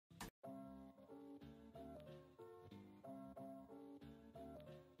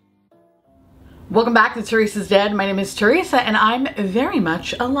Welcome back to Teresa's Dead. My name is Teresa and I'm very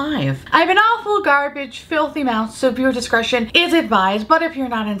much alive. I have an awful garbage, filthy mouth, so viewer discretion is advised, but if you're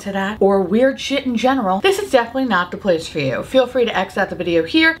not into that or weird shit in general, this is definitely not the place for you. Feel free to exit the video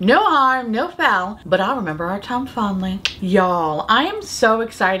here. No harm, no foul, but I'll remember our time fondly. Y'all, I am so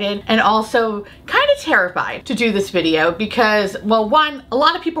excited and also kind of terrified to do this video because, well, one, a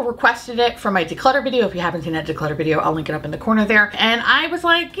lot of people requested it for my declutter video. If you haven't seen that declutter video, I'll link it up in the corner there. And I was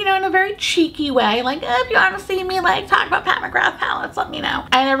like, you know, in a very cheeky way, like, if you want to see me like talk about Pat McGrath palettes, let me know.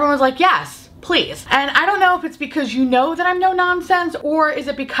 And everyone was like, yes, please. And I don't know if it's because you know that I'm no nonsense, or is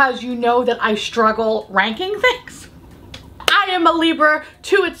it because you know that I struggle ranking things? I am a Libra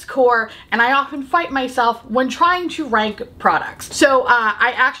to its core, and I often fight myself when trying to rank products. So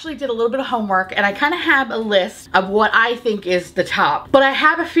I actually did a little bit of homework, and I kind of have a list of what I think is the top. But I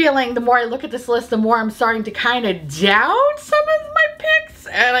have a feeling the more I look at this list, the more I'm starting to kind of doubt some of my picks,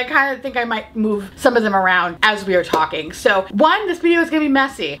 and I kind of think I might move some of them around as we are talking. So one, this video is gonna be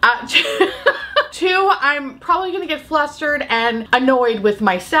messy. Two, I'm probably gonna get flustered and annoyed with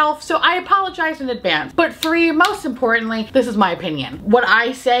myself, so I apologize in advance. But three, most importantly, this is my opinion. What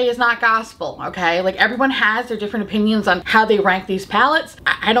I say is not gospel, okay? Like, everyone has their different opinions on how they rank these palettes.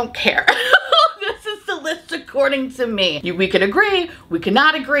 I don't care. This is the list according to me. We could agree, we could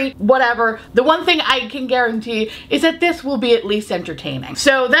not agree, whatever. The one thing I can guarantee is that this will be at least entertaining.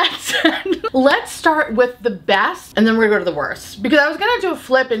 So that's let's start with the best, and then we're gonna go to the worst. Because I was gonna do a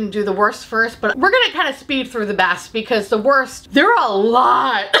flip and do the worst first, but we're gonna kind of speed through the best because the worst, there are a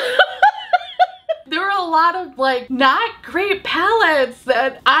lot. There are a lot of like not great palettes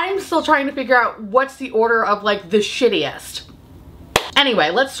that I'm still trying to figure out what's the order of like the shittiest.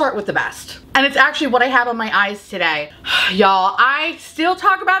 Anyway, let's start with the best. And it's actually what I have on my eyes today. Y'all, I still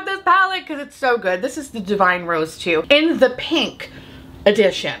talk about this palette because it's so good. This is the Divine Rose 2 in the pink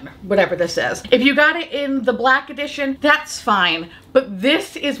edition, whatever this is. If you got it in the black edition, that's fine. But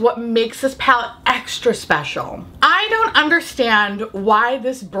this is what makes this palette extra special. I don't understand why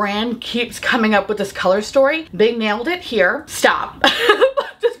this brand keeps coming up with this color story. They nailed it here. Stop.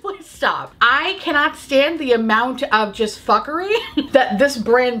 Just please stop. I cannot stand the amount of just fuckery that this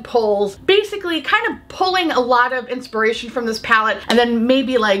brand pulls, basically kind of pulling a lot of inspiration from this palette and then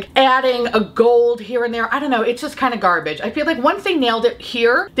maybe like adding a gold here and there. I don't know, it's just kind of garbage. I feel like once they nailed it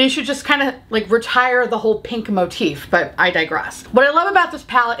here, they should just kind of like retire the whole pink motif, but I digress. What I love about this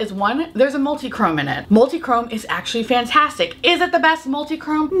palette is one, there's a multi-chrome in it. Multi-chrome is actually fantastic. Is it the best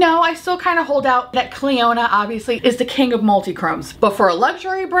multi-chrome? No, I still kind of hold out that Cleona obviously is the king of multi-chromes, but for a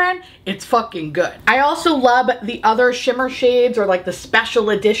luxury brand, it's fucking good. I also love the other shimmer shades or like the special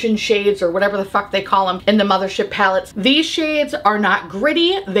edition shades or whatever the fuck they call them in the Mothership palettes. These shades are not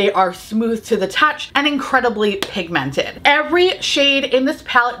gritty, they are smooth to the touch and incredibly pigmented. Every shade in this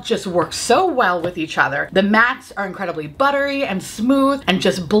palette just works so well with each other. The mattes are incredibly buttery and smooth and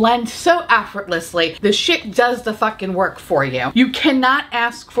just blend so effortlessly. The shit does the fucking work for you. You cannot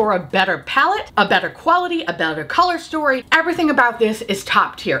ask for a better palette, a better quality, a better color story. Everything about this is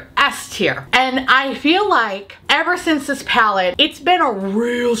top tier, S tier. And I feel like ever since this palette, it's been a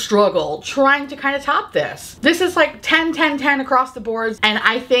real struggle trying to kind of top this. This is like 10, 10, 10 across the boards, and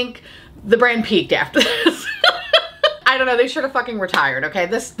I think the brand peaked after this. I don't know, they should have fucking retired, okay?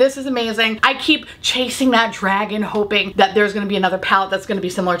 This is amazing. I keep chasing that dragon, hoping that there's gonna be another palette that's gonna be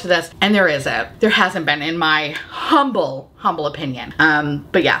similar to this, and there isn't. There hasn't been, in my humble opinion.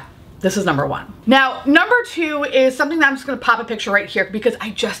 But yeah. This is number one. Now, number two is something that I'm just gonna pop a picture right here because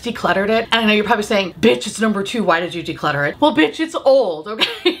I just decluttered it. And I know you're probably saying, bitch, it's number two, why did you declutter it? Well, bitch, it's old,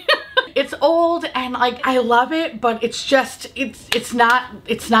 okay? It's old and like, I love it, but it's just, it's not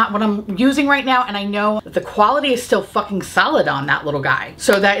what I'm using right now. And I know that the quality is still fucking solid on that little guy.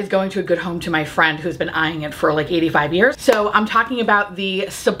 So that is going to a good home to my friend who's been eyeing it for like 85 years. So I'm talking about the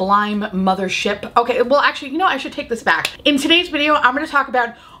Sublime Mothership. Okay, well actually, you know, I should take this back. In today's video, I'm gonna talk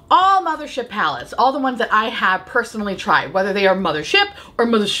about all Mothership palettes, all the ones that I have personally tried, whether they are Mothership or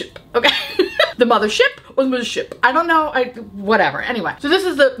Mothership, okay? The Mothership or the Mothership. I don't know, whatever. Anyway, so this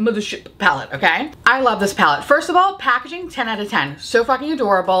is the Mothership palette, okay? I love this palette. First of all, packaging, 10 out of 10. So fucking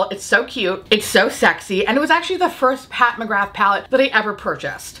adorable. It's so cute. It's so sexy. And it was actually the first Pat McGrath palette that I ever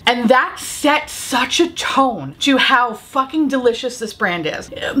purchased. And that set such a tone to how fucking delicious this brand is.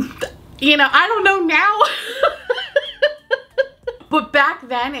 You know, I don't know now. But back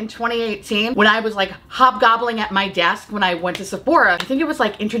then in 2018, when I was like hobgobbling at my desk when I went to Sephora, I think it was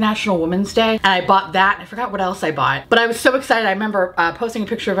like International Women's Day, and I bought that. I forgot what else I bought, but I was so excited. I remember posting a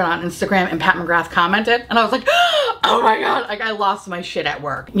picture of it on Instagram, and Pat McGrath commented, and I was like, oh my God, like I lost my shit at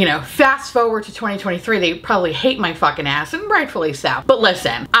work. You know, fast forward to 2023, they probably hate my fucking ass, and rightfully so. But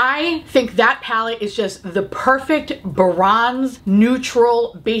listen, I think that palette is just the perfect bronze,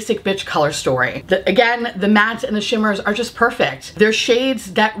 neutral, basic bitch color story. Again, the mattes and the shimmers are just perfect. They're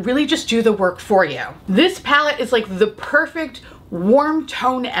shades that really just do the work for you. This palette is like the perfect warm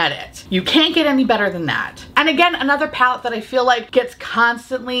tone edit. You can't get any better than that. And again, another palette that I feel like gets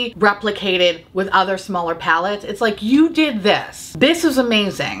constantly replicated with other smaller palettes. It's like, you did this. This is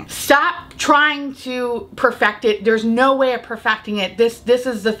amazing. Stop trying to perfect it. There's no way of perfecting it. This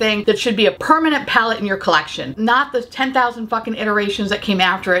is the thing that should be a permanent palette in your collection, not the 10,000 fucking iterations that came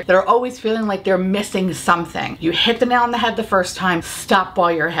after it that are always feeling like they're missing something. You hit the nail on the head the first time, stop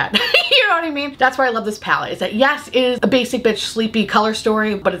while you're ahead. You know what I mean? That's why I love this palette, is that yes, it is a basic bitch sleepy color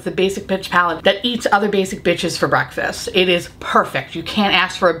story, but it's a basic bitch palette that eats other basic bitches for breakfast. It is perfect. You can't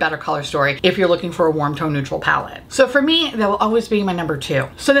ask for a better color story if you're looking for a warm tone neutral palette. So for me, that will always be my number 2.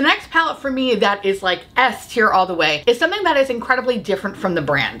 So the next palette for me that is like S tier all the way is something that is incredibly different from the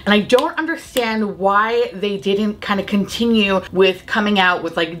brand. And I don't understand why they didn't kind of continue with coming out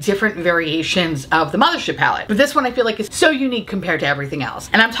with like different variations of the Mothership palette. But this one I feel like is so unique compared to everything else.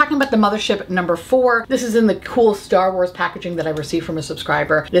 And I'm talking about the Mothership number 4. This is in the cool Star Wars packaging that I received from a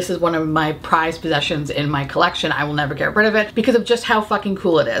subscriber. This is one of my prized possessions in my collection. I will never get rid of it because of just how fucking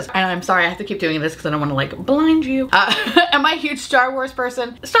cool it is. And I'm sorry I have to keep doing this because I don't want to like blind you. Am I a huge Star Wars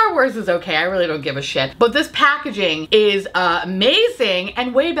person? Star Wars is okay. I really don't give a shit. But this packaging is amazing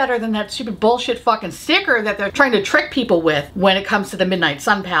and way better than that stupid bullshit fucking sticker that they're trying to trick people with when it comes to the Midnight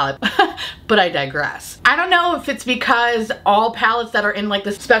Sun palette. But I digress. I don't know if it's because all palettes that are in like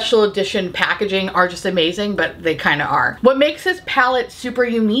the special edition packaging are just amazing, but they kind of are. What makes this palette super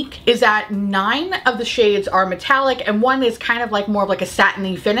unique is that 9 of the shades are metallic and 1 is kind of like more of like a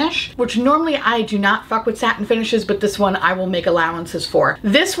satiny finish, which normally I do not fuck with satin finishes, but this one I will make allowances for.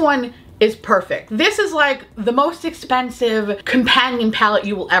 This one is perfect. This is like the most expensive companion palette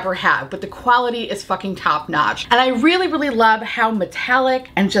you will ever have, but the quality is fucking top notch. And I really, really love how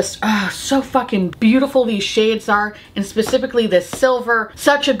metallic and just so fucking beautiful these shades are, and specifically this silver,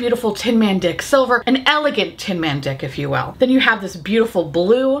 such a beautiful Tin Man Dick silver, an elegant Tin Man Dick, if you will. Then you have this beautiful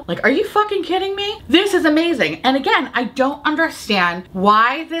blue. Like, are you fucking kidding me? This is amazing. And again, I don't understand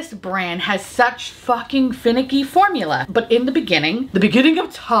why this brand has such fucking finicky formula. But in the beginning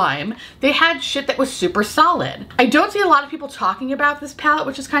of time, they had shit that was super solid. I don't see a lot of people talking about this palette,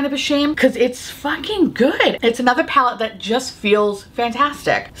 which is kind of a shame because it's fucking good. It's another palette that just feels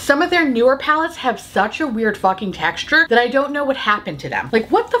fantastic. Some of their newer palettes have such a weird fucking texture that I don't know what happened to them. Like,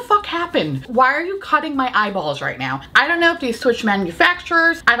 what the fuck happened? Why are you cutting my eyeballs right now? I don't know if they switched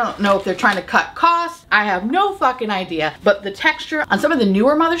manufacturers. I don't know if they're trying to cut costs. I have no fucking idea. But the texture on some of the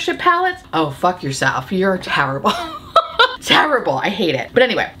newer Mothership palettes, oh, fuck yourself. You're terrible. Terrible. I hate it. But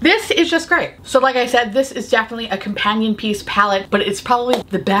anyway, this is just great. So like I said, this is definitely a companion piece palette, but it's probably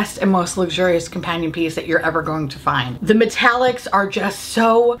the best and most luxurious companion piece that you're ever going to find. The metallics are just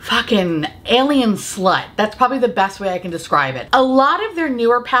so fucking alien slut. That's probably the best way I can describe it. A lot of their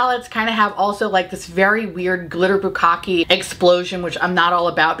newer palettes kind of have also like this very weird glitter bukkake explosion, which I'm not all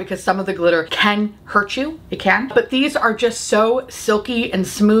about because some of the glitter can hurt you. It can. But these are just so silky and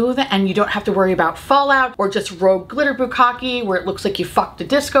smooth, and you don't have to worry about fallout or just rogue glitter bukkake where it looks like you fucked a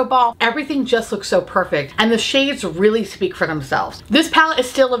disco ball. Everything just looks so perfect, and the shades really speak for themselves. This palette is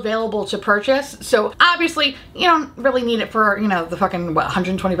still available to purchase, so obviously you don't really need it for, you know, the fucking what,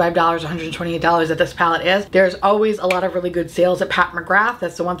 $125, $128 that this palette is. There's always a lot of really good sales at Pat McGrath.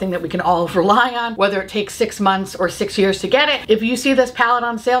 That's the one thing that we can all rely on, whether it takes 6 months or 6 years to get it. If you see this palette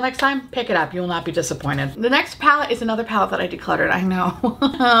on sale next time, pick it up. You will not be disappointed. The next palette is another palette that I decluttered. I know.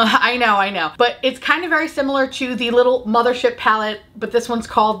 I know. But it's kind of very similar to the little Mothership palette, but this one's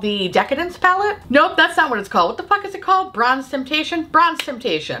called the Decadence palette. Nope, that's not what it's called. What the fuck is it called? Bronze Temptation? Bronze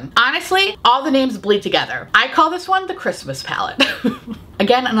Temptation. Honestly, all the names bleed together. I call this one the Christmas palette.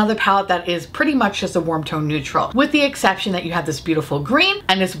 Again, another palette that is pretty much just a warm tone neutral, with the exception that you have this beautiful green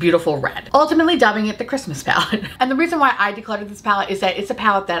and this beautiful red, ultimately dubbing it the Christmas palette. And the reason why I decluttered this palette is that it's a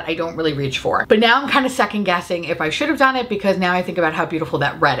palette that I don't really reach for. But now I'm kind of second guessing if I should have done it, because now I think about how beautiful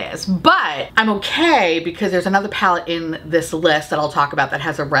that red is. But I'm okay because there's another palette in this list that I'll talk about that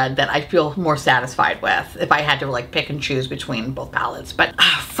has a red that I feel more satisfied with if I had to like pick and choose between both palettes. But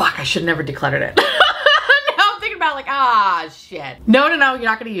fuck, I should have never decluttered it. About like, Ah, shit. No, you're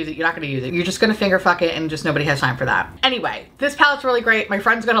not gonna use it. You're not gonna use it. You're just gonna finger fuck it and just nobody has time for that. Anyway, this palette's really great. My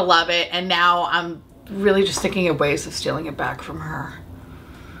friend's gonna love it. And now I'm really just thinking of ways of stealing it back from her.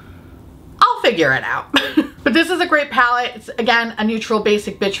 I'll figure it out. But this is a great palette. It's, again, a neutral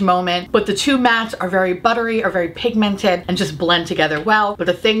basic bitch moment, but the two mattes are very buttery, are very pigmented, and just blend together well. But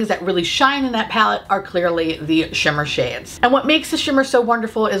the things that really shine in that palette are clearly the shimmer shades. And what makes the shimmer so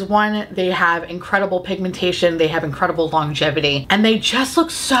wonderful is, one, they have incredible pigmentation, they have incredible longevity, and they just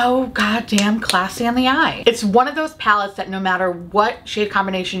look so goddamn classy on the eye. It's one of those palettes that no matter what shade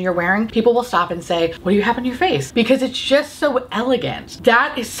combination you're wearing, people will stop and say, what do you have on your face? Because it's just so elegant.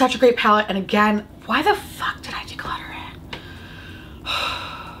 That is such a great palette, and again, why the fuck did I declutter it?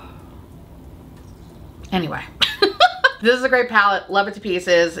 Anyway, this is a great palette, love it to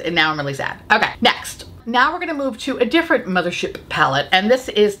pieces, and now I'm really sad. Okay, next. Now we're gonna move to a different Mothership palette, and this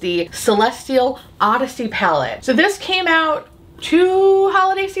is the Celestial Odyssey palette. So this came out 2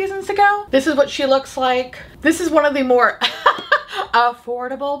 holiday seasons ago. This is what she looks like. This is one of the more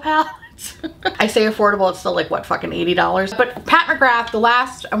affordable palettes. I say affordable, it's still like, what, fucking $80? But Pat McGrath, the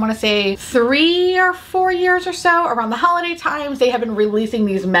last, I wanna say 3 or 4 years or so, around the holiday times, they have been releasing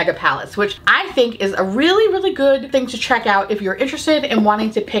these mega palettes, which I think is a really, really good thing to check out if you're interested in wanting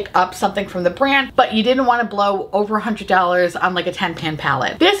to pick up something from the brand, but you didn't wanna blow over $100 on like a 10-pan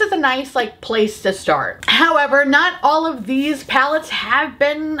palette. This is a nice like place to start. However, not all of these palettes have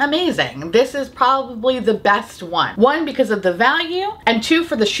been amazing. This is probably the best one. One, because of the value, and 2,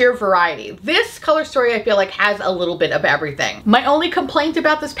 for the sheer variety. This color story, I feel like, has a little bit of everything. My only complaint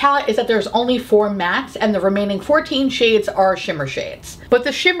about this palette is that there's only 4 mattes and the remaining 14 shades are shimmer shades. But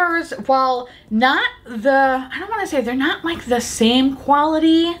the shimmers, while not the, I don't want to say, they're not like the same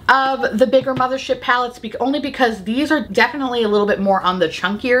quality of the bigger Mothership palettes, only because these are definitely a little bit more on the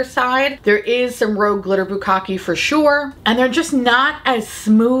chunkier side. There is some Rogue Glitter Bukkake for sure, and they're just not as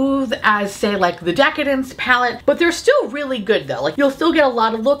smooth as, say, like the Decadence palette, but they're still really good though. Like, you'll still get a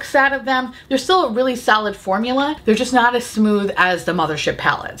lot of looks out of them. They're still a really solid formula. They're just not as smooth as the Mothership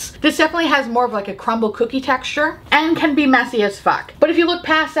palettes. This definitely has more of like a crumble cookie texture and can be messy as fuck. But if you look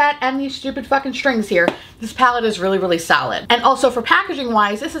past that and these stupid fucking strings here, this palette is really, really solid. And also for packaging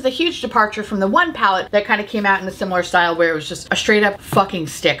wise, this is a huge departure from the one palette that kind of came out in a similar style where it was just a straight up fucking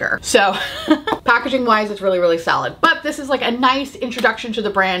sticker. So packaging wise, it's really, really solid. But this is like a nice introduction to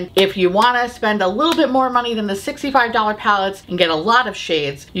the brand. If you want to spend a little bit more money than the $65 palettes and get a lot of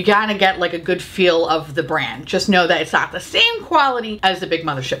shades, you gotta get like a good feel of the brand. Just know that it's not the same quality as the big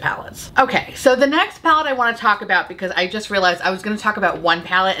Mothership palettes. Okay, so the next palette I want to talk about, because I just realized I was going to talk about one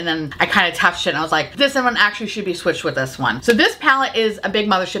palette and then I kind of touched it and I was like, this one actually should be switched with this one. So this palette is a big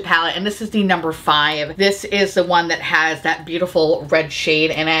Mothership palette, and this is the number 5. This is the one that has that beautiful red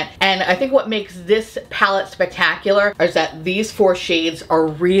shade in it. And I think what makes this palette spectacular is that these 4 shades are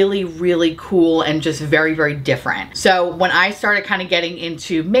really, really cool and just very, very different. So when I started kind of getting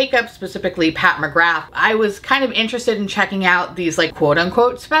into makeup, specifically Pat McGrath, I was kind of interested in checking out these like quote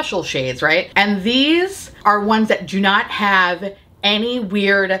unquote special shades, right? And these are ones that do not have any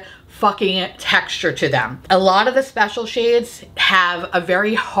weird fucking texture to them. A lot of the special shades have a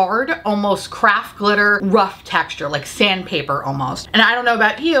very hard, almost craft glitter, rough texture, like sandpaper almost. And I don't know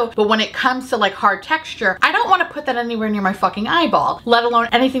about you, but when it comes to like hard texture, I don't want to put that anywhere near my fucking eyeball, let alone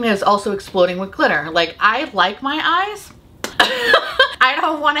anything that is also exploding with glitter. Like, I like my eyes. I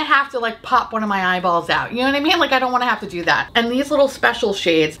don't want to have to like pop one of my eyeballs out. You know what I mean? Like, I don't want to have to do that. And these little special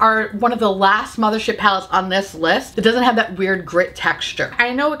shades are one of the last Mothership palettes on this list that doesn't have that weird grit texture.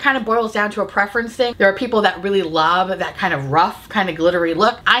 I know it kind of boils down to a preference thing. There are people that really love that kind of rough, kind of glittery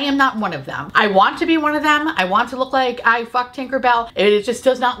look. I am not one of them. I want to be one of them. I want to look like I fucked Tinkerbell. It just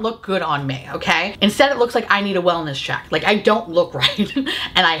does not look good on me, okay? Instead, it looks like I need a wellness check. Like, I don't look right,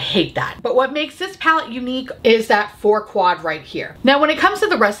 and I hate that. But what makes this palette unique is that 4 quad right here. Now, when it comes to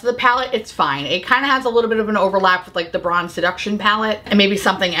the rest of the palette, it's fine. It kind of has a little bit of an overlap with like the Bronze Seduction palette and maybe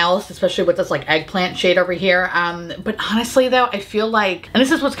something else, especially with this like eggplant shade over here. But honestly though, I feel like, and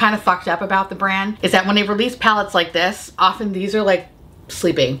this is what's kind of fucked up about the brand, is that when they release palettes like this, often these are like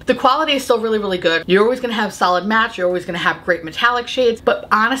sleeping. The quality is still really, really good. You're always gonna have solid mattes, you're always gonna have great metallic shades, but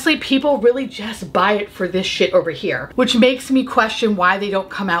honestly, people really just buy it for this shit over here, which makes me question why they don't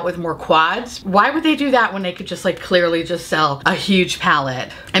come out with more quads. Why would they do that when they could just like clearly just sell a huge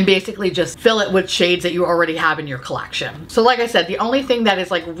palette and basically just fill it with shades that you already have in your collection? So like I said, the only thing that is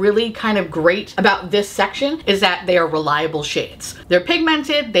like really kind of great about this section is that they are reliable shades. They're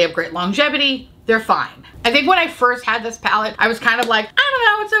pigmented, they have great longevity, they're fine. I think when I first had this palette, I was kind of like, I don't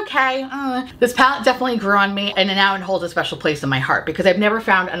know, it's okay. This palette definitely grew on me, and now it holds a special place in my heart because I've never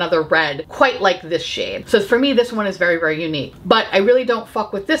found another red quite like this shade. So for me, this one is very, very unique. But I really don't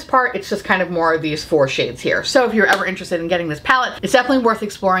fuck with this part. It's just kind of more of these 4 shades here. So if you're ever interested in getting this palette, it's definitely worth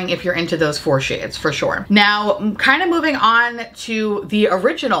exploring if you're into those 4 shades for sure. Now, kind of moving on to the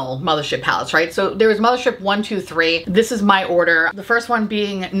original Mothership palettes, right? So there was Mothership 1, 2, 3. This is my order. The first one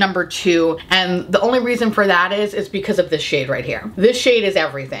being number 2. And the only reason for that is because of this shade right here. This shade is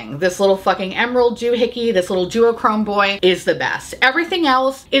everything. This little fucking emerald doohickey, this little duochrome boy is the best. Everything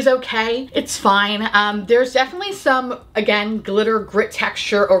else is okay. It's fine. There's definitely some, again, glitter grit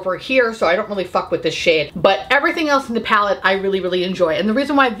texture over here, so I don't really fuck with this shade. But everything else in the palette, I really, really enjoy. And the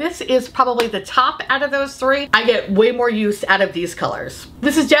reason why this is probably the top out of those 3, I get way more use out of these colors.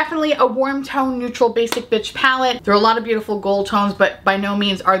 This is definitely a warm tone, neutral, basic bitch palette. There are a lot of beautiful gold tones, but by no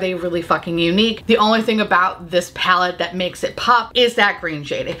means are they really fucking unique. The only thing about this palette that makes it pop is that green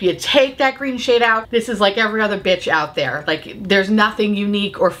shade. If you take that green shade out, this is like every other bitch out there. Like, there's nothing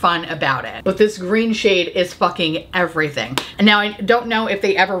unique or fun about it. But this green shade is fucking everything. And now I don't know if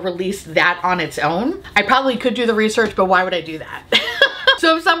they ever released that on its own. I probably could do the research, but why would I do that?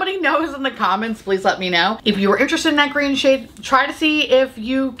 So if somebody knows in the comments, please let me know. If you were interested in that green shade, try to see if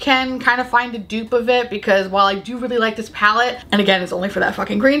you can kind of find a dupe of it, because while I do really like this palette, and again, it's only for that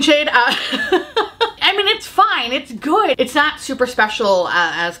fucking green shade, I mean, it's fine, it's good. It's not super special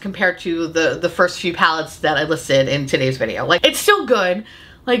as compared to the first few palettes that I listed in today's video. Like, it's still good.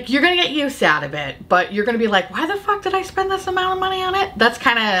 Like, you're gonna get use out of it, but you're gonna be like, why the fuck did I spend this amount of money on it? That's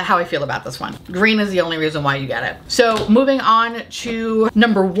kind of how I feel about this one. Green is the only reason why you get it. So moving on to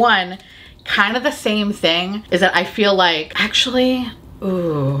number 1, kind of the same thing, is that I feel like, actually,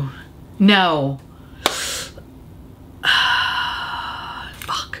 ooh, no.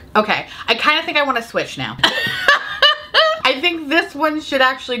 Fuck. Okay, I kind of think I want to switch now. I think this one should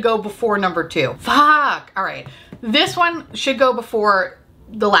actually go before number 2. Fuck. All right. This one should go before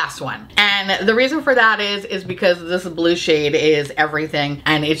the last one. And the reason for that is because this blue shade is everything,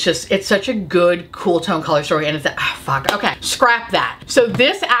 and it's such a good, cool tone color story, and it's fuck. Okay, scrap that. So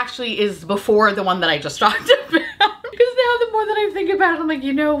this actually is before the one that I just talked about. Because now the more that I think about it, I'm like,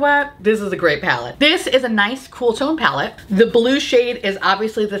 you know what? This is a great palette. This is a nice, cool tone palette. The blue shade is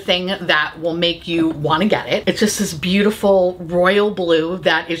obviously the thing that will make you want to get it. It's just this beautiful royal blue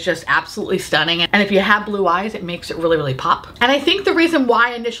that is just absolutely stunning. And if you have blue eyes, it makes it really, really pop. And I think the reason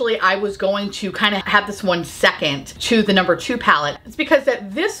why initially I was going to kind of have this one second to the number 2 palette is because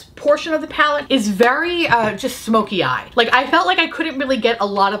that this portion of the palette is very just smoky eye. Like, I felt like I couldn't really get a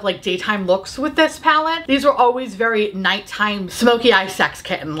lot of like daytime looks with this palette. These were always very nighttime smoky eye sex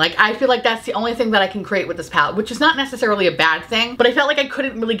kitten. Like, I feel like that's the only thing that I can create with this palette, which is not necessarily a bad thing, but I felt like I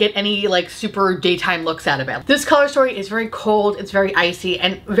couldn't really get any like super daytime looks out of it. This color story is very cold, it's very icy,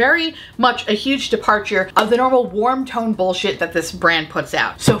 and very much a huge departure of the normal warm tone bullshit that this brand puts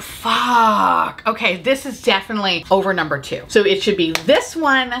out. So fuck. Okay, this is definitely over number 2. So it should be this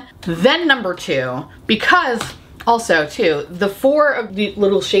one, then number 2, because also, too, the 4 of the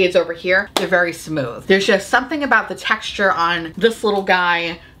little shades over here, they're very smooth. There's just something about the texture on this little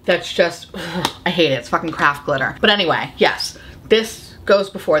guy that's just, I hate it. It's fucking craft glitter. But anyway, yes, this goes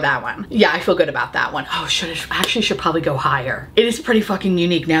before that one. Yeah, I feel good about that one. Oh, actually should probably go higher. It is pretty fucking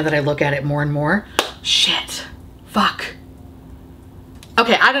unique now that I look at it more and more. Shit. Fuck.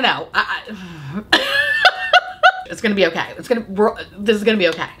 Okay, I don't know. It's gonna be okay. This is gonna be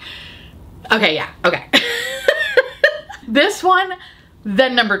okay. Okay, yeah, okay. This one,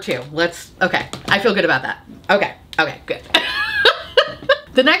 then number 2. Okay, I feel good about that. Okay, good.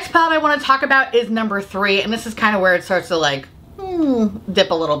 The next palette I want to talk about is number 3, and this is kind of where it starts to like,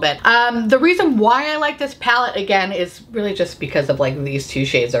 dip a little bit. The reason why I like this palette, again, is really just because of like these 2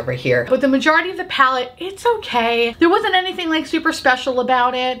 shades over here. But the majority of the palette, it's okay. There wasn't anything like super special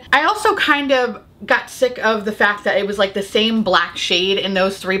about it. I also kind of got sick of the fact that it was like the same black shade in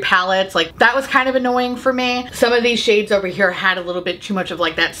those 3 palettes. Like, that was kind of annoying for me. Some of these shades over here had a little bit too much of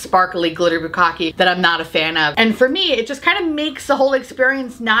like that sparkly glitter bukkake that I'm not a fan of. And for me, it just kind of makes the whole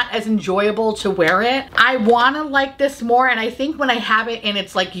experience not as enjoyable to wear it. I want to like this more, and I think when I have it in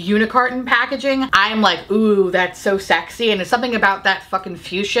its like unicarton packaging, I'm like, ooh, that's so sexy. And it's something about that fucking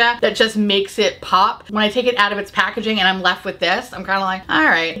fuchsia that just makes it pop. When I take it out of its packaging and I'm left with this, I'm kind of like, all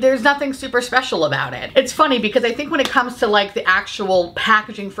right, there's nothing super special about it. It's funny because I think when it comes to like the actual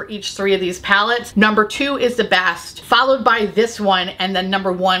packaging for each 3 of these palettes, number 2 is the best, followed by this one, and then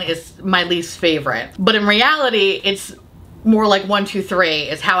number 1 is my least favorite. But in reality, it's more like 1, 2, 3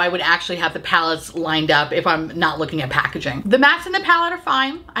 is how I would actually have the palettes lined up if I'm not looking at packaging. The mattes in the palette are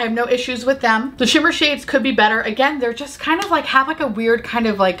fine. I have no issues with them. The shimmer shades could be better. Again, they're just kind of like, have like a weird kind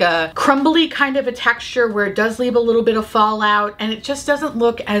of like a crumbly kind of a texture where it does leave a little bit of fallout, and it just doesn't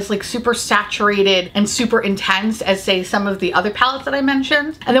look as like super saturated and super intense as say some of the other palettes that I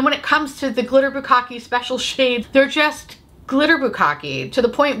mentioned. And then when it comes to the Glitter Bukkake special shades, they're just glitter bukkake to the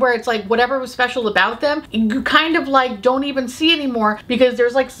point where it's like whatever was special about them, you kind of like don't even see anymore because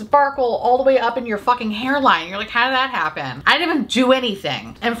there's like sparkle all the way up in your fucking hairline. You're like, how did that happen? I didn't even do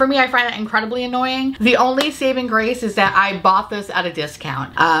anything. And for me, I find that incredibly annoying. The only saving grace is that I bought this at a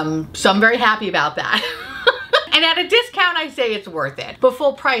discount. So I'm very happy about that. And at a discount, I say it's worth it, but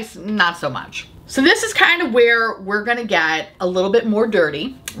full price, not so much. So this is kind of where we're gonna get a little bit more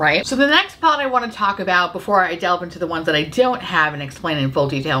dirty, right? So the next palette I want to talk about before I delve into the ones that I don't have and explain in full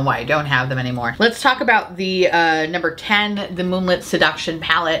detail why I don't have them anymore. Let's talk about the number 10, the Moonlit Seduction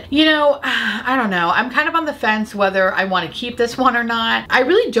palette. You know, I don't know. I'm kind of on the fence whether I want to keep this one or not. I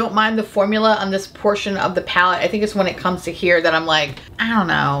really don't mind the formula on this portion of the palette. I think it's when it comes to here that I'm like, I don't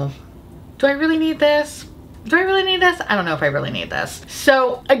know. Do I really need this? Do I really need this? I don't know if I really need this.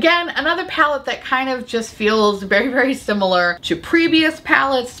 So again, another palette that kind of just feels very, very similar to previous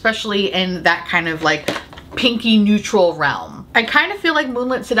palettes, especially in that kind of like pinky neutral realm. I kind of feel like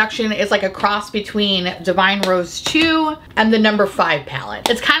Moonlit Seduction is like a cross between Divine Rose 2 and the number 5 palette.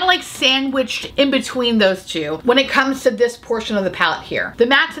 It's kind of like sandwiched in between those two when it comes to this portion of the palette here. The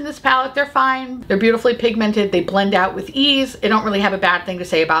mattes in this palette, they're fine. They're beautifully pigmented. They blend out with ease. I don't really have a bad thing to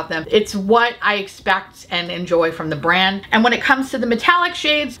say about them. It's what I expect and enjoy from the brand. And when it comes to the metallic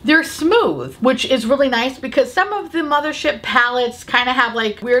shades, they're smooth, which is really nice because some of the Mothership palettes kind of have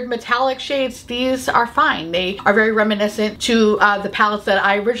like weird metallic shades. These are fine. They are very reminiscent to the palettes that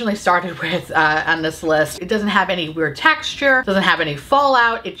I originally started with on this list. It doesn't have any weird texture, doesn't have any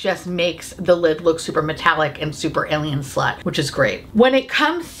fallout. It just makes the lid look super metallic and super alien slut, which is great. When it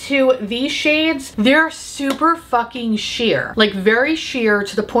comes to these shades, they're super fucking sheer. Like very sheer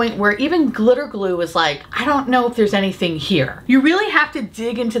to the point where even glitter glue is like, I don't know if there's anything here. You really have to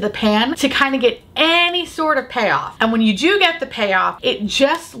dig into the pan to kind of get any sort of payoff. And when you do get the payoff, it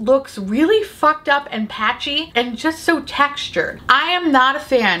just looks really fucked up and patchy and just so textured. I am not a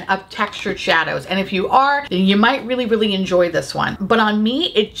fan of textured shadows, and if you are, then you might really, really enjoy this one. But on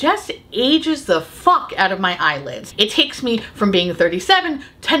me, it just ages the fuck out of my eyelids. It takes me from being 37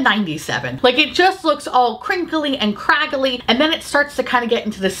 to 97. Like it just looks all crinkly and craggly, and then it starts to kind of get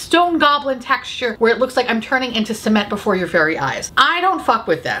into the stone goblin texture where it looks like I'm turning into cement before your very eyes. I don't fuck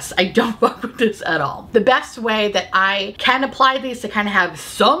with this. I don't fuck with this at all. The best way that I can apply these to kind of have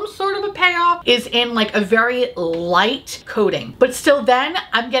some sort of a payoff is in like a very light coating. But still then,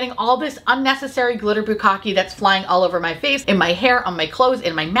 I'm getting all this unnecessary glitter bukkake that's flying all over my face, in my hair, on my clothes,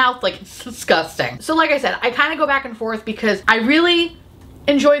 in my mouth. Like it's disgusting. So like I said, I kind of go back and forth because I really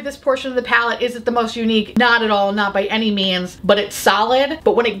enjoyed this portion of the palette. Is it the most unique? Not at all, not by any means, but it's solid.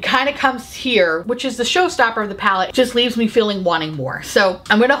 But when it kind of comes here, which is the showstopper of the palette, it just leaves me feeling wanting more. So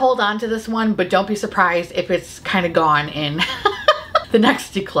I'm gonna hold on to this one, but don't be surprised if it's kind of gone in the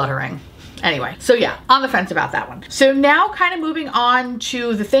next decluttering. Anyway, so yeah, on the fence about that one. So now kind of moving on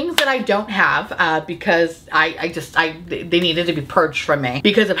to the things that I don't have because they needed to be purged from me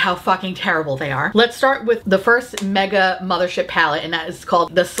because of how fucking terrible they are. Let's start with the first Mega Mothership palette, and that is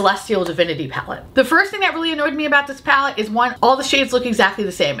called the Celestial Divinity palette. The first thing that really annoyed me about this palette is one, all the shades look exactly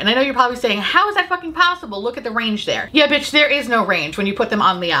the same. And I know you're probably saying, how is that fucking possible? Look at the range there. Yeah, bitch, there is no range when you put them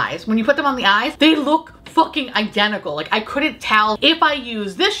on the eyes. When you put them on the eyes, they look fucking identical. Like I couldn't tell if I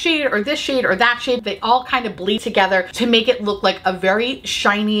use this shade or this shade or that shade. They all kind of bleed together to make it look like a very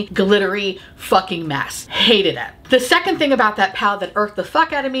shiny, glittery fucking mess. Hated it. The second thing about that palette that irked the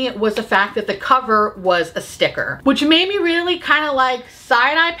fuck out of me was the fact that the cover was a sticker, which made me really kind of like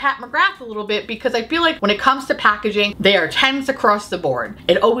side-eye Pat McGrath a little bit because I feel like when it comes to packaging, they are 10s across the board.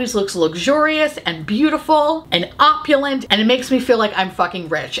 It always looks luxurious and beautiful and opulent, and it makes me feel like I'm fucking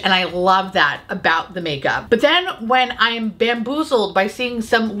rich, and I love that about the makeup. But then when I am bamboozled by seeing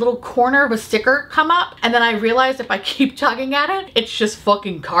some little corner of a sticker come up, and then I realize if I keep tugging at it, it's just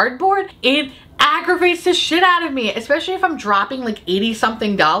fucking cardboard, it aggravates the shit out of me, especially if I'm dropping like 80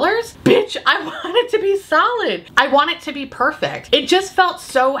 something dollars. Bitch, I want it to be solid. I want it to be perfect. It just felt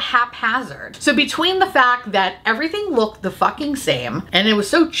so haphazard. So between the fact that everything looked the fucking same and it was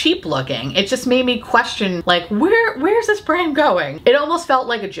so cheap looking, it just made me question like, where's this brand going? It almost felt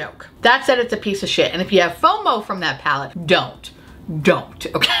like a joke. That said, it's a piece of shit. And if you have FOMO from that palette, don't,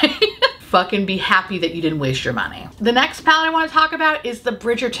 okay? fucking be happy that you didn't waste your money. The next palette I want to talk about is the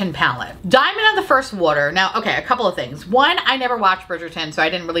Bridgerton palette. Diamond of the First Water. Now, okay, a couple of things. One, I never watched Bridgerton, so I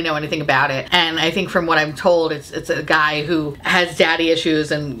didn't really know anything about it. And I think from what I'm told, it's a guy who has daddy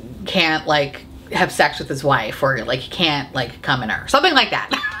issues and can't like have sex with his wife, or like he can't like come in her. Something like that.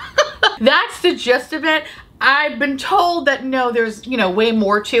 That's the gist of it. I've been told that no, there's, you know, way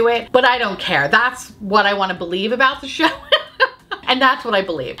more to it, but I don't care. That's what I want to believe about the show. And that's what I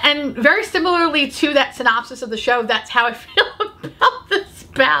believe. And very similarly to that synopsis of the show, that's how I feel about this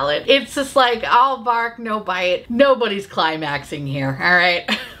palette. It's just like, all bark, no bite. Nobody's climaxing here, all right?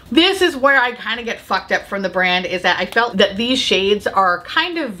 This is where I kind of get fucked up from the brand, is that I felt that these shades are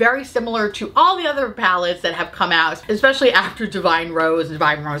kind of very similar to all the other palettes that have come out, especially after Divine Rose and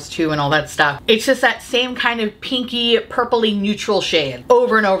Divine Rose 2 and all that stuff. It's just that same kind of pinky, purpley neutral shade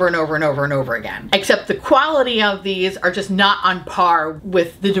over and over and over and over and over again. Except the quality of these are just not on par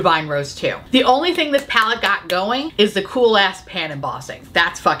with the Divine Rose 2. The only thing this palette got going is the cool ass pan embossing.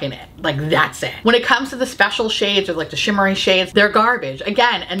 That's fucking it. Like, that's it. When it comes to the special shades or like the shimmery shades, they're garbage.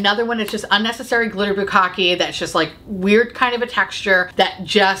 Again, another one is just unnecessary glitter bukkake that's just like weird kind of a texture that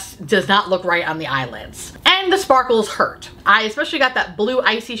just does not look right on the eyelids. And the sparkles hurt. I especially got that blue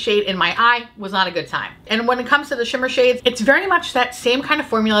icy shade in my eye, was not a good time. And when it comes to the shimmer shades, it's very much that same kind of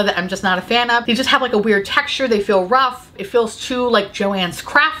formula that I'm just not a fan of. They just have like a weird texture, they feel rough, it feels too like Joann's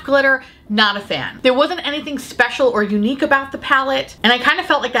Craft glitter. Not a fan. There wasn't anything special or unique about the palette, and I kind of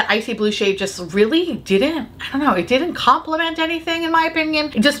felt like that icy blue shade just really didn't, I don't know, it didn't complement anything in my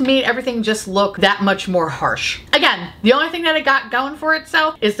opinion. It just made everything just look that much more harsh. Again, the only thing that it got going for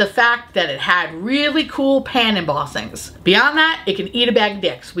itself is the fact that it had really cool pan embossings. Beyond that, it can eat a bag of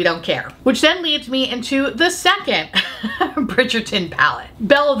dicks. We don't care. Which then leads me into the second Bridgerton palette,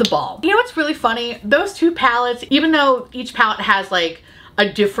 Belle of the Ball. You know what's really funny? Those two palettes, even though each palette has like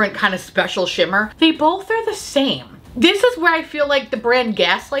a different kind of special shimmer, they both are the same. This is where I feel like the brand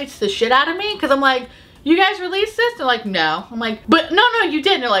gaslights the shit out of me, because I'm like, you guys released this? They're like, no. I'm like, but no, you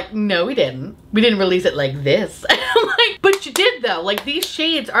didn't. They're like, no, we didn't. We didn't release it like this. I'm like, but you did though. Like, these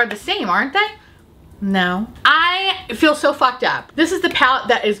shades are the same, aren't they? No. I feel so fucked up. This is the palette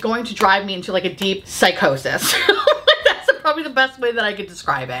that is going to drive me into like a deep psychosis. Probably the best way that I could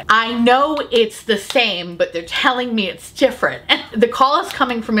describe it. I know it's the same, but they're telling me it's different. And the call is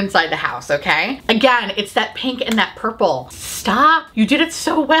coming from inside the house, okay? Again, it's that pink and that purple. Stop. You did it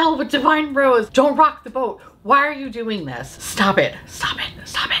so well with Divine Rose. Don't rock the boat. Why are you doing this? Stop it. Stop it.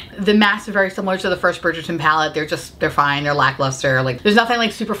 Stop it. The masks are very similar to the first Bridgerton palette. They're fine. They're lackluster. Like, there's nothing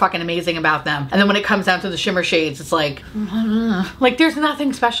like super fucking amazing about them. And then when it comes down to the shimmer shades, it's like there's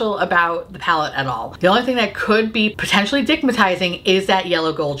nothing special about the palette at all. The only thing that could be potentially stigmatizing is that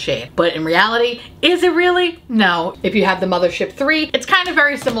yellow gold shade. But in reality, is it really? No. If you have the Mothership 3, it's kind of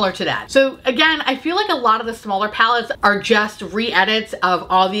very similar to that. So again, I feel like a lot of the smaller palettes are just re-edits of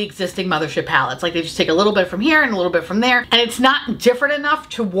all the existing Mothership palettes. Like, they just take a little bit from here and a little bit from there, and it's not different enough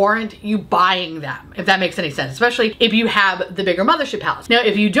to warrant you buying them, if that makes any sense, especially if you have the bigger Mothership palettes. Now,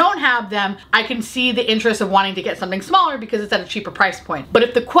 if you don't have them, I can see the interest of wanting to get something smaller because it's at a cheaper price point. But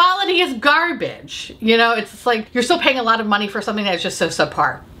if the quality is garbage, you know, it's just like you're still paying a lot of money for something that's just so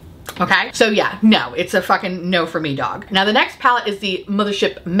subpar. Okay, so yeah, no, it's a fucking no for me, dog. Now the next palette is the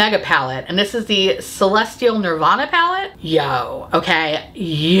Mothership Mega palette, and this is the Celestial Nirvana palette. Yo, okay,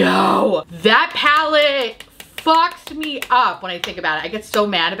 yo, that palette fucks me up when I think about it. I get so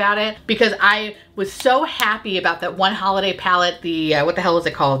mad about it because I was so happy about that one holiday palette, the what the hell is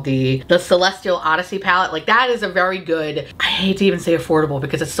it called, the Celestial Odyssey palette. Like, that is a very good, I hate to even say affordable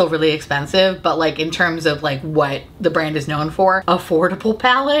because it's still really expensive, but like in terms of like what the brand is known for, affordable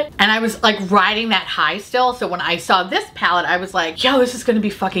palette. And I was like riding that high still, so when I saw this palette I was like, yo, this is gonna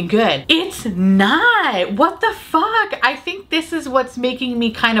be fucking good. It's not. What the fuck? I think this is what's making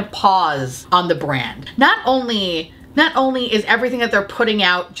me kind of pause on the brand. Not only is everything that they're putting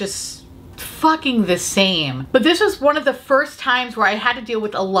out just fucking the same, but this was one of the first times where I had to deal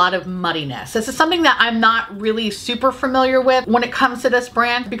with a lot of muddiness. This is something that I'm not really super familiar with when it comes to this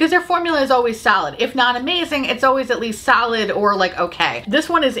brand, because their formula is always solid. If not amazing, it's always at least solid or like okay. This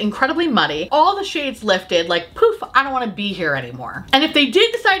one is incredibly muddy. All the shades lifted, like poof, I don't want to be here anymore. And if they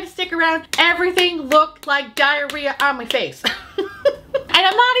did decide to stick around, everything looked like diarrhea on my face. And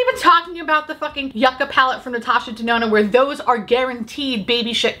I'm not even talking about the fucking Yucca palette from Natasha Denona, where those are guaranteed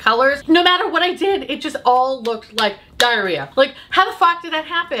baby shit colors. No matter what I did, it just all looked like diarrhea. Like, how the fuck did that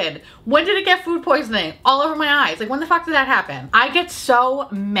happen? When did it get food poisoning all over my eyes? Like, when the fuck did that happen? I get so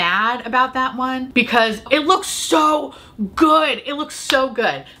mad about that one because it looks so good. It looks so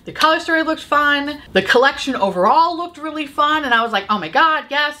good. The color story looked fun. The collection overall looked really fun. And I was like, oh my God,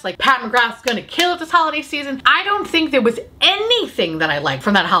 yes, like Pat McGrath's gonna kill it this holiday season. I don't think there was anything that I liked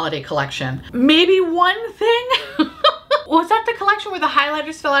from that holiday collection. Maybe one thing? Was that the collection where the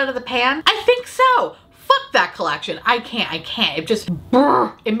highlighters fell out of the pan? I think so. Fuck that collection. I can't. It just,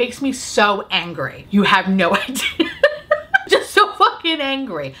 it makes me so angry. You have no idea. Just so fucking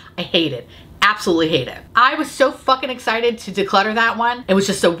angry. I hate it. Absolutely hate it. I was so fucking excited to declutter that one. It was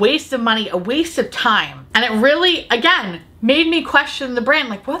just a waste of money, a waste of time. And it really, again, made me question the brand.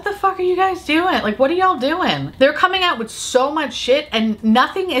 Like, what the fuck are you guys doing? Like, what are y'all doing? They're coming out with so much shit and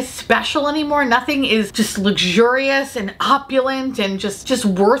nothing is special anymore. Nothing is just luxurious and opulent and just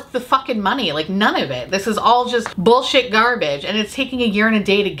worth the fucking money. Like, none of it. This is all just bullshit garbage and it's taking a year and a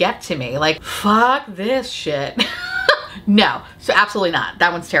day to get to me. Like, fuck this shit. No, so absolutely not.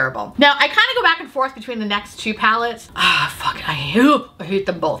 That one's terrible. Now, I kind of go back and forth between the next two palettes. Ah, fuck, I hate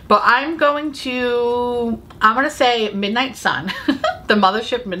them both. But I'm gonna say Midnight Sun. The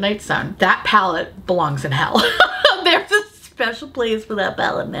Mothership Midnight Sun. That palette belongs in hell. There's a special place for that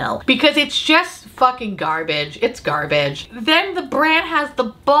palette now. Because it's just fucking garbage. It's garbage. Then the brand has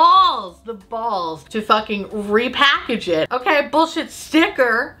the balls to fucking repackage it. Okay, bullshit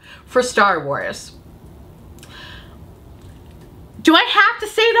sticker for Star Wars. Do I have to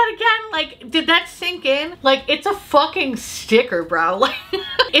say that again? Like, did that sink in? Like, it's a fucking sticker, bro. Like,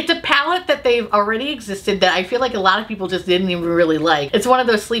 it's a palette that they've already existed that I feel like a lot of people just didn't even really like. It's one of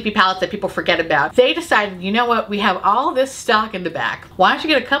those sleepy palettes that people forget about. They decided, you know what? We have all this stock in the back. Why don't you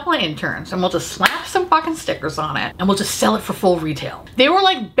get a couple of interns and we'll just slap some fucking stickers on it and we'll just sell it for full retail. They were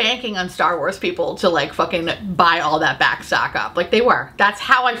like banking on Star Wars people to like fucking buy all that back stock up. Like, they were. That's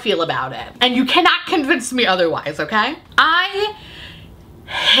how I feel about it. And you cannot convince me otherwise, okay? I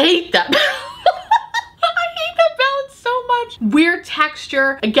hate that. I hate that palette so much. Weird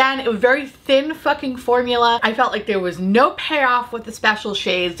texture. Again, it was very thin fucking formula. I felt like there was no payoff with the special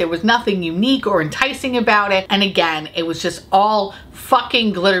shades. There was nothing unique or enticing about it. And again, it was just all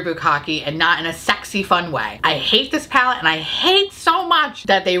fucking glitter bukkake and not in a sexy fun way. I hate this palette and I hate so much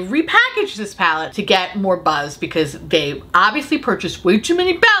that they repackaged this palette to get more buzz because they obviously purchased way too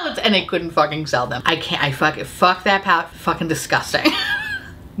many palettes and they couldn't fucking sell them. Fuck that palette. Fucking disgusting.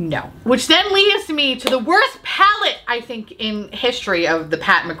 No. Which then leads me to the worst palette, I think, in history of the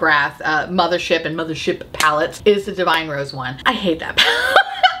Pat McGrath Mothership and Mothership palettes is the Divine Rose one. I hate that palette.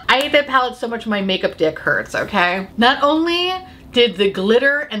 I hate that palette so much my makeup dick hurts, okay? Not only did the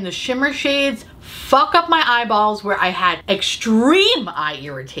glitter and the shimmer shades fuck up my eyeballs where I had extreme eye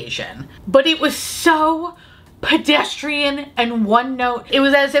irritation, but it was so pedestrian and one note. It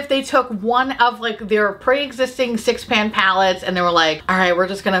was as if they took one of like their pre-existing 6-pan palettes and they were like, all right, we're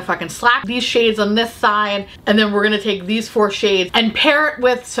just gonna fucking slap these shades on this side and then we're gonna take these 4 shades and pair it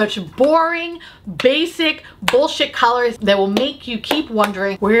with such boring, basic bullshit colors that will make you keep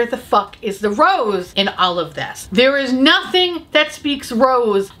wondering where the fuck is the rose in all of this. There is nothing that speaks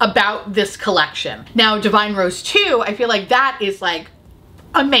rose about this collection. Now, Divine Rose 2, I feel like that is like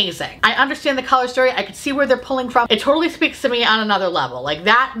amazing. I understand the color story. I could see where they're pulling from. It totally speaks to me on another level. Like,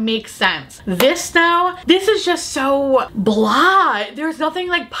 that makes sense. This though, this is just so blah. There's nothing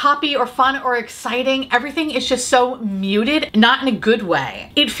like poppy or fun or exciting. Everything is just so muted, not in a good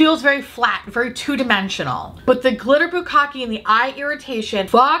way. It feels very flat, very two-dimensional. But the glitter bukkake and the eye irritation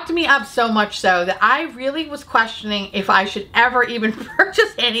fucked me up so much so that I really was questioning if I should ever even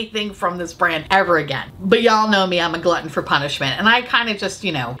purchase anything from this brand ever again. But y'all know me, I'm a glutton for punishment. And I kind of just,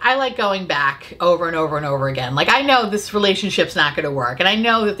 you know, I like going back over and over and over again. Like, I know this relationship's not gonna work and I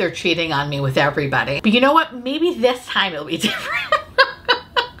know that they're cheating on me with everybody. But you know what? Maybe this time it'll be different.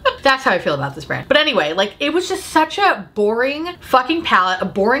 That's how I feel about this brand. But anyway, like, it was just such a boring fucking palette, a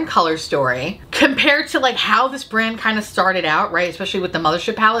boring color story compared to like how this brand kind of started out, right? Especially with the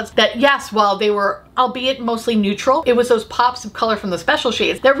Mothership palettes, that yes, while they were, albeit mostly neutral, it was those pops of color from the special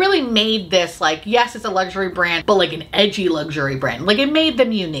shades that really made this like, yes, it's a luxury brand, but like an edgy luxury brand. Like, it made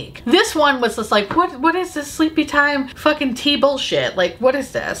them unique. This one was just like, what is this sleepy time fucking tea bullshit? Like, what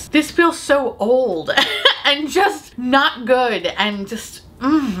is this? This feels so old and just not good and just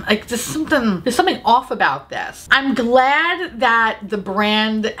like there's something off about this. I'm glad that the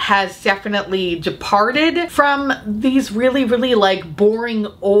brand has definitely departed from these really like boring,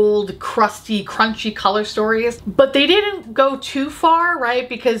 old, crusty, crunchy color stories, but they didn't go too far, right?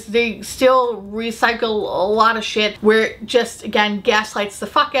 Because they still recycle a lot of shit where it just, again, gaslights the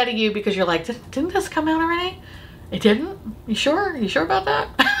fuck out of you because you're like, didn't this come out already? It didn't? You sure? You sure about that?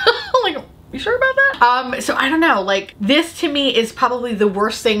 Like, you sure about that? So I don't know, like this to me is probably the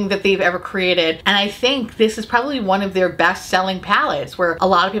worst thing that they've ever created. And I think this is probably one of their best selling palettes where a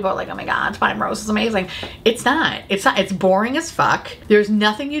lot of people are like, oh my God, Divine Rose is amazing. It's not, it's boring as fuck. There's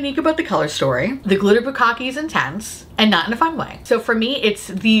nothing unique about the color story. The glitter bukkake is intense and not in a fun way. So for me, it's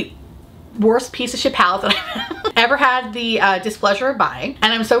the worst piece of shit palette that I've ever had the displeasure of buying,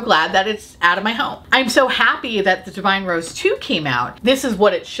 and I'm so glad that it's out of my home. I'm so happy that the Divine Rose 2 came out. This is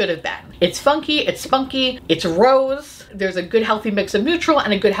what it should have been. It's funky, it's spunky, it's rose. There's a good healthy mix of neutral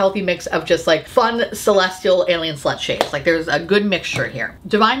and a good healthy mix of just like fun celestial alien slut shades. Like there's a good mixture here.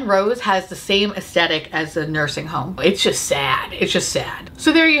 Divine Rose has the same aesthetic as the nursing home. It's just sad. It's just sad.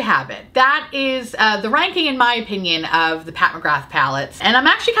 So there you have it. That is the ranking, in my opinion, of the Pat McGrath palettes. And I'm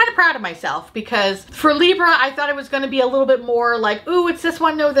actually kind of proud of myself because for Libra, I thought it was going to be a little bit more like, ooh, it's this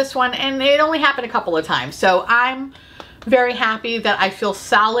one, no, this one. And it only happened a couple of times. So I'm very happy that I feel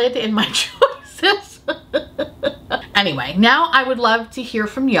solid in my choices. Anyway, now I would love to hear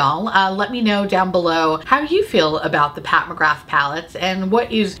from y'all. Let me know down below how you feel about the Pat McGrath palettes and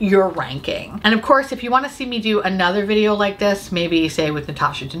what is your ranking. And of course, if you want to see me do another video like this, maybe say with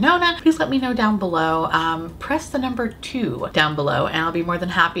Natasha Denona, please let me know down below. Press the number 2 down below and I'll be more than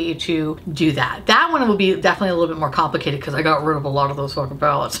happy to do that. That one will be definitely a little bit more complicated because I got rid of a lot of those fucking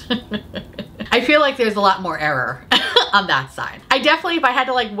palettes. I feel like there's a lot more error on that side. I definitely, if I had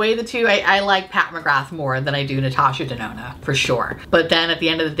to like weigh the two, I like Pat McGrath more than I do Natasha Denona, for sure. But then at the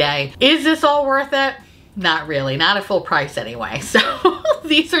end of the day, is this all worth it? Not really, not at full price anyway. So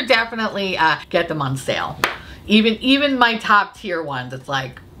these are definitely, get them on sale. Even my top tier ones, it's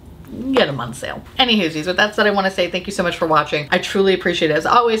like, get them on sale. Anywhoosies, with that said, I want to say thank you so much for watching. I truly appreciate it. As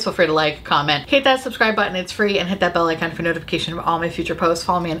always, feel free to like, comment, hit that subscribe button, it's free, and hit that bell icon for notification of all my future posts.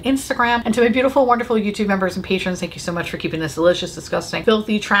 Follow me on Instagram. And to my beautiful, wonderful YouTube members and patrons, thank you so much for keeping this delicious, disgusting,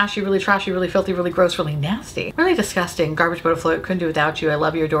 filthy, trashy, really filthy, really gross, really nasty, really disgusting, garbage boat afloat. Couldn't do without you. I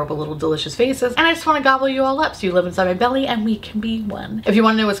love your adorable little delicious faces. And I just want to gobble you all up so you live inside my belly and we can be one. If you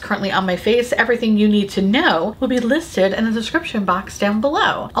want to know what's currently on my face, everything you need to know will be listed in the description box down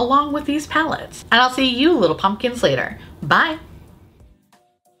below, along with these palettes. And I'll see you little pumpkins later. Bye.